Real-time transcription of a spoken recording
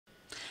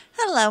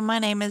Hello, my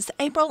name is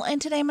April, and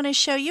today I'm going to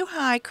show you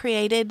how I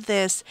created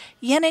this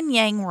Yin and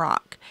Yang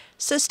Rock.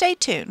 So stay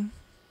tuned.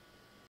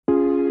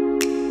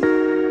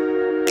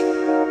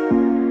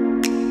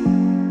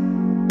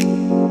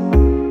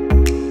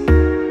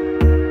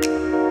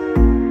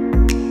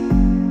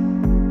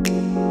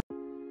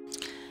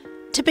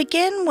 To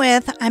begin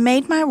with, I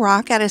made my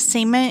rock out of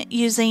cement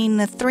using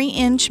the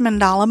 3-inch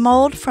mandala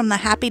mold from the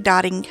Happy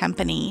Dotting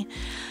Company.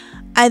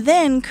 I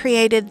then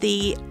created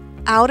the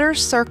outer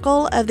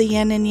circle of the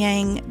yin and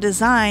yang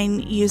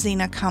design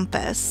using a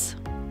compass.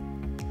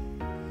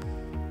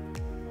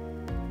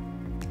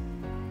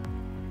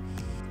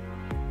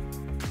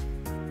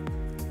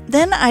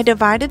 Then I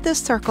divided the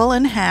circle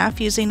in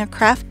half using a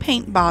craft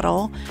paint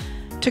bottle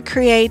to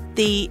create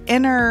the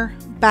inner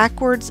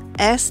backwards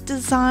S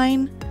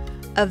design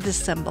of the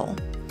symbol.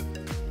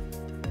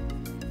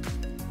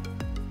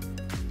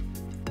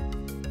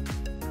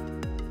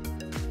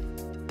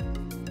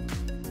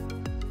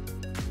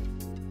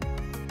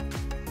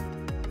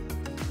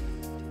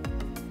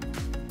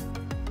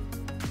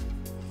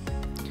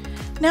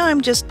 Now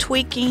I'm just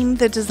tweaking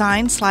the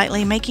design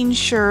slightly, making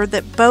sure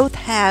that both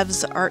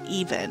halves are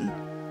even.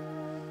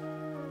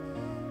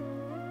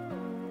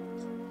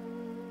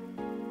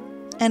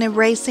 And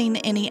erasing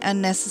any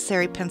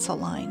unnecessary pencil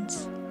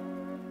lines.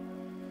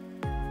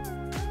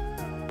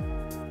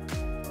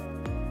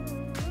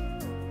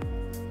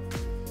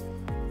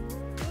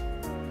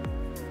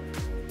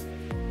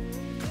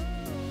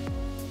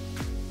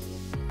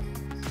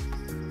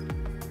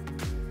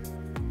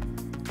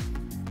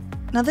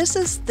 Now this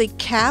is the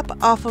cap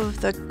off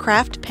of the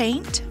craft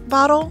paint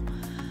bottle,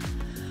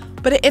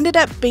 but it ended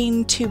up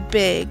being too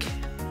big.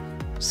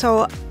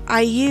 So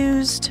I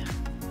used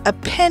a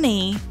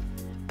penny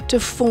to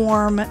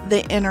form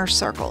the inner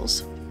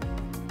circles.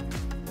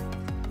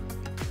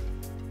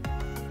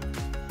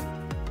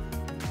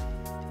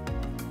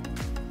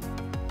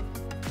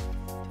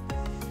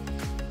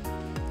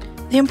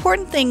 The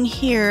important thing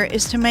here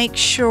is to make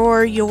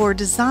sure your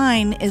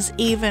design is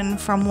even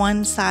from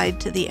one side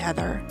to the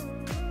other.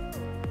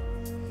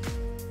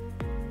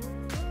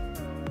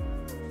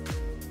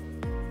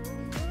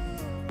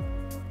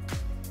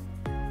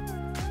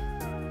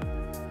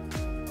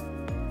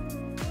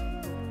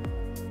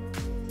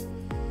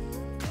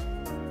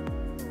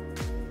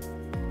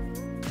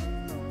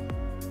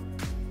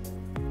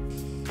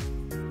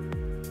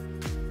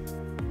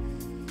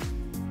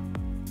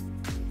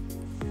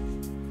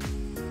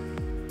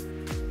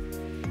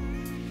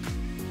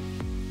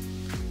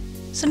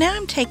 So now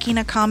I'm taking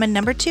a common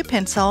number 2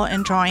 pencil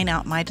and drawing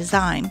out my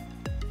design.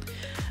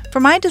 For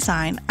my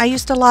design, I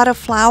used a lot of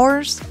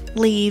flowers,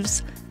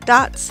 leaves,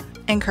 dots,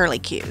 and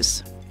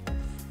curlicues.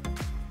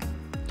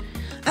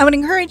 I would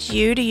encourage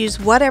you to use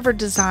whatever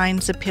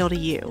designs appeal to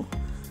you.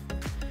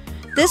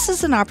 This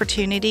is an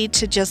opportunity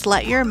to just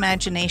let your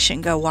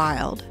imagination go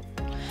wild.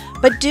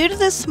 But due to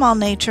the small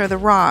nature of the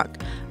rock,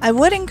 I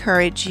would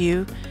encourage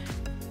you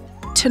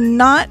to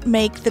not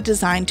make the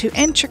design too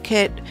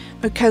intricate,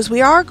 because we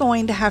are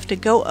going to have to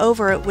go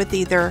over it with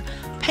either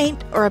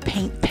paint or a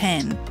paint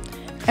pen,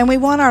 and we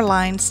want our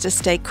lines to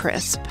stay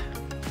crisp.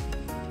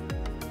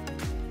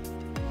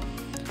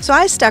 So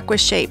I stuck with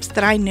shapes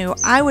that I knew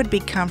I would be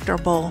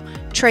comfortable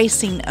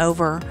tracing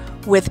over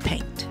with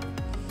paint.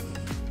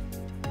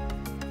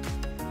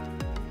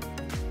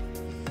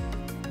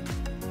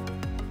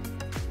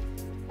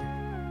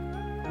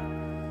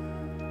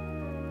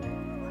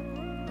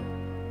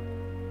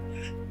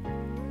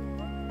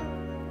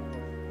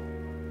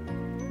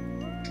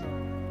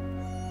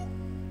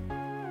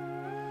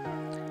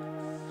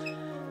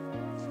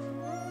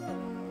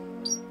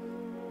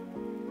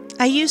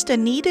 I used a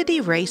kneaded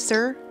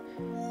eraser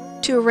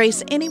to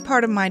erase any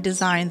part of my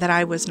design that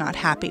I was not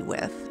happy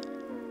with.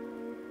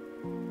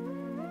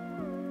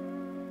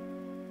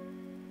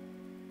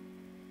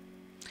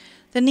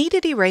 The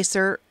kneaded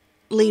eraser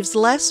leaves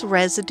less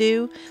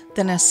residue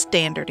than a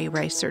standard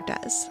eraser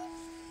does.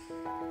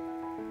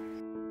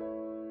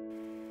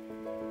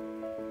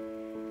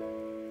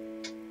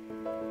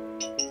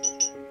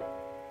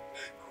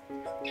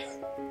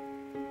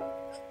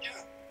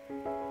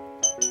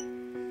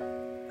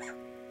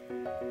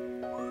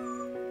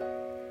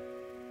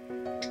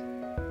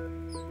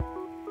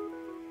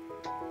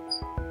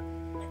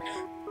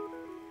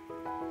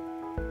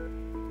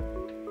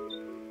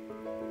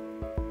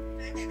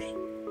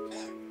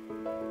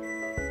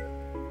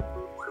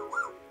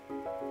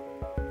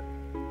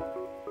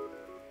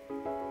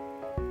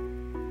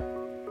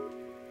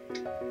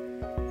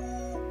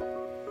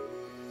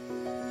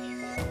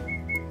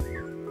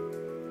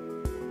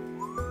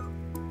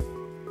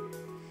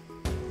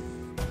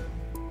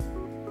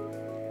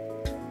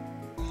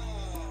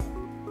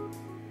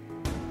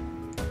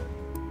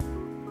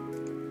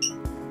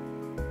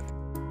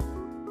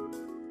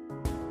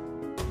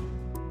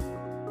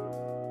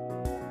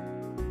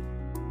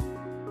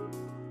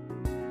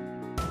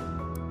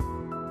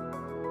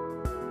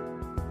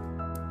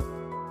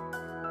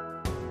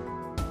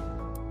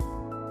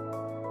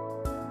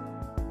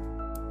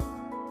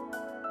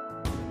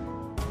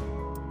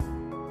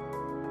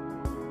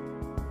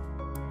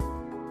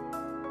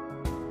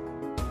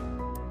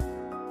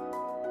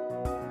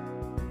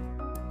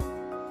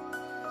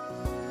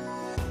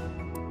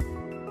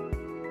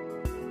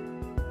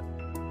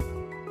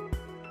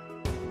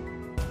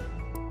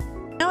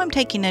 Now I'm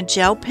taking a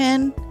gel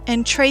pen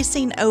and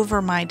tracing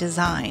over my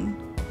design.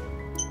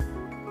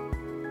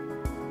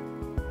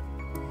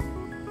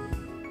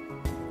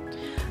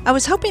 I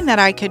was hoping that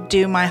I could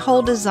do my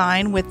whole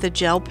design with the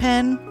gel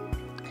pen,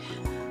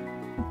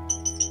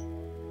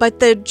 but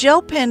the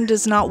gel pen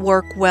does not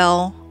work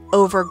well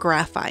over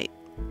graphite.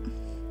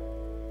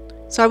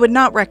 So I would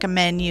not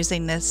recommend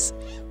using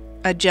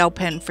a gel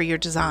pen for your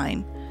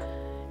design.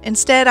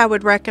 Instead, I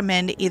would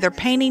recommend either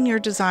painting your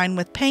design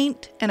with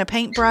paint and a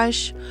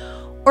paintbrush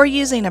or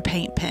using a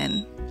paint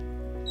pen.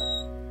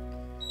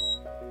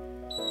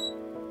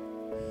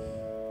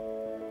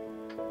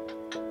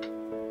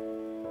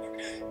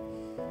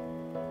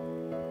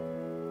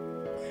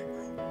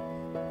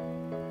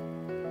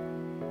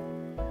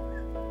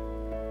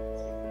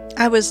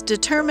 I was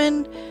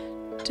determined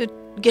to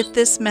get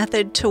this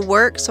method to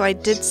work, so I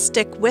did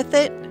stick with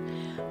it,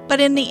 but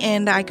in the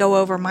end I go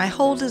over my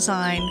whole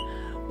design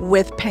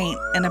with paint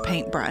and a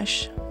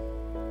paintbrush.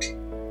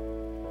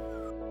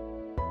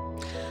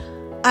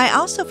 I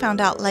also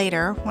found out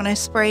later, when I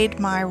sprayed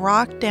my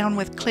rock down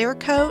with clear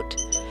coat,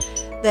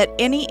 that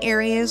any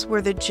areas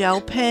where the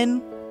gel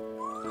pen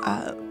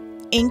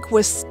ink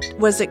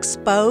was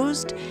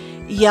exposed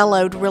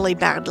yellowed really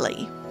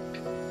badly.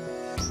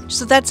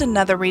 So that's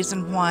another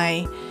reason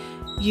why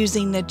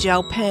using the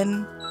gel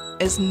pen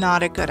is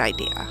not a good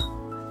idea.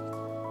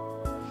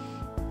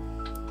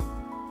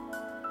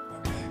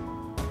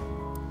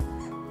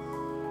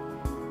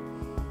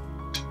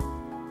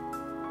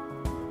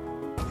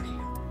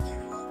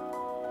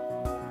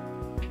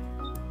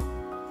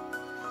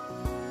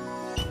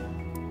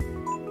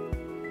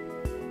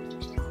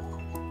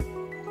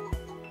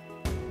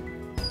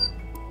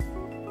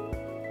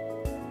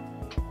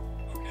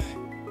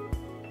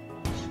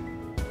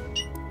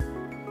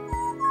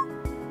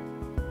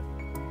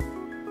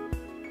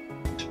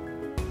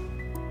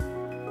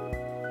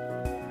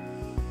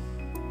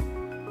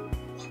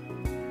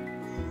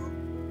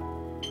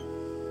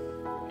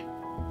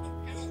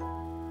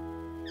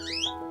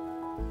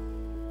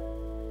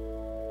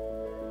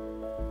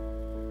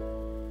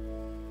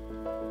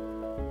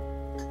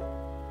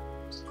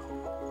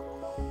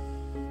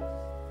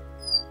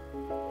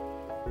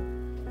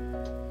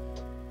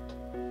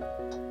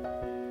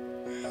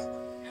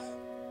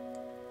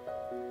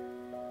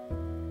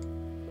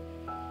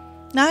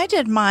 Now I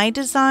did my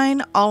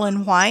design all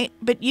in white,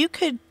 but you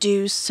could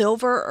do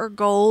silver or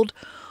gold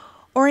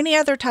or any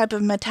other type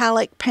of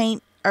metallic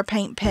paint or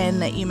paint pen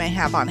that you may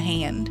have on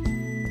hand.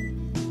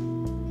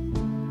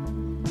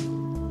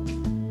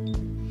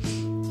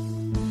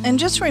 And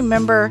just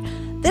remember,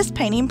 this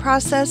painting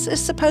process is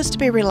supposed to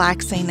be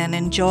relaxing and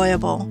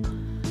enjoyable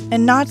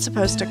and not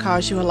supposed to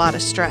cause you a lot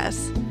of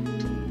stress.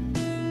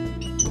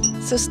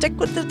 So stick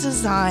with the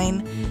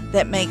design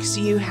that makes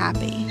you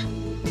happy.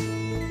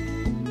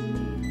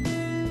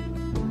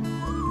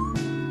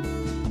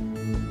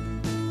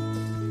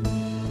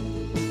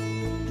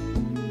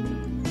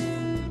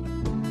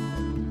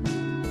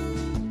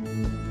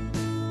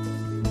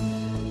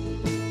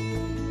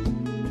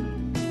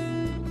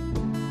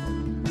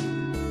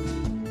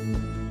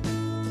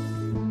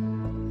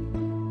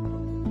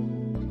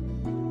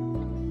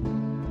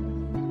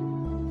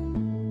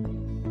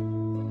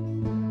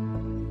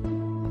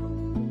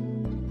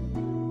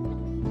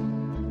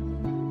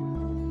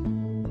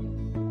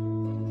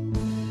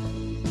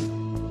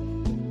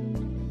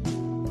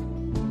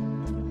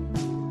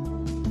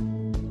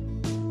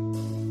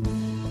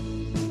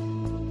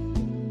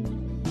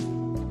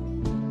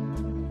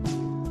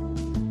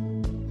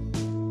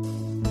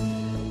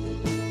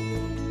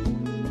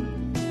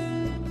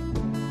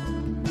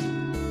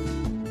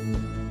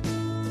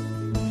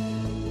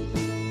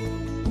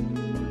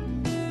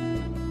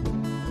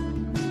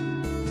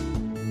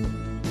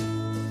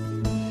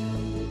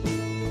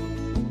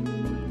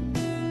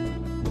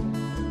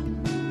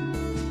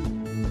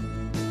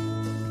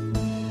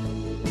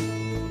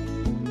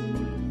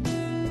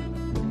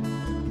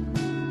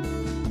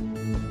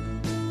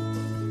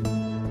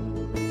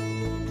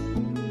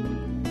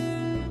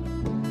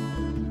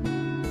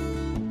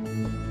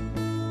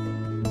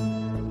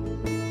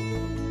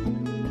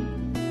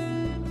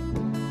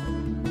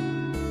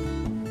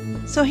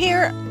 So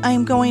here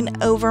I'm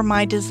going over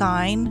my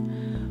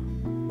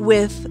design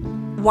with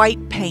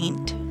white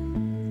paint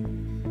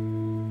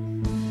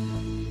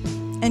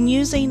and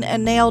using a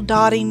nail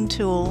dotting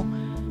tool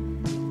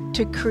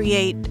to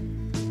create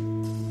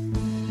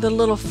the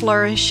little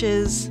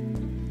flourishes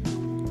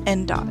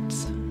and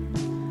dots.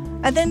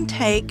 I then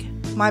take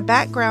my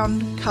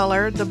background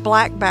color, the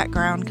black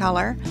background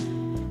color,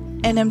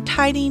 and am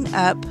tidying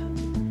up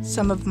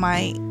some of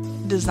my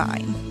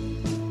design.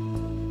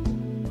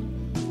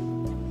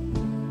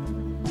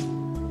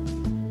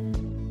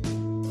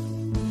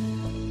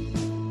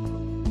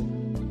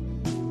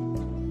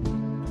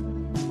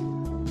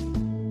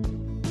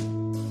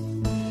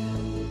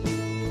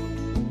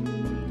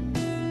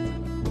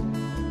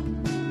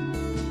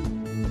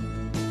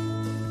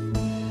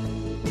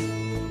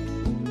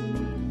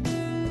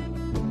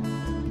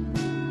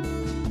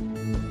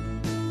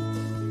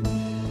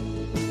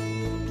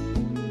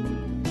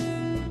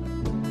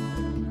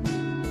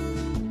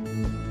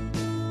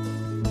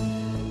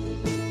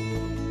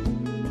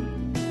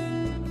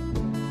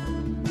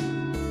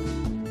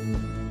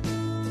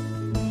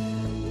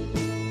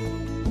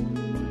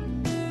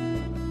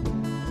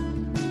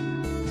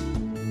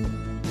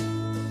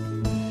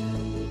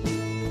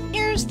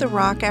 use the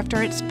rock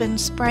after it's been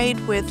sprayed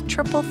with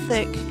triple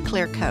thick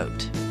clear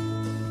coat.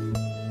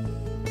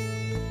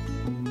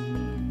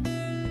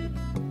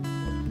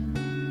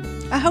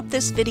 I hope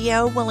this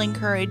video will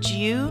encourage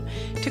you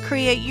to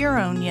create your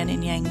own Yin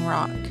and Yang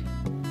rock.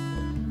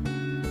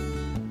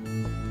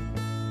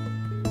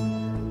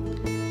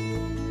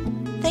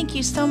 Thank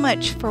you so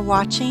much for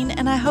watching,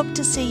 and I hope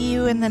to see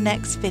you in the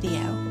next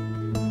video.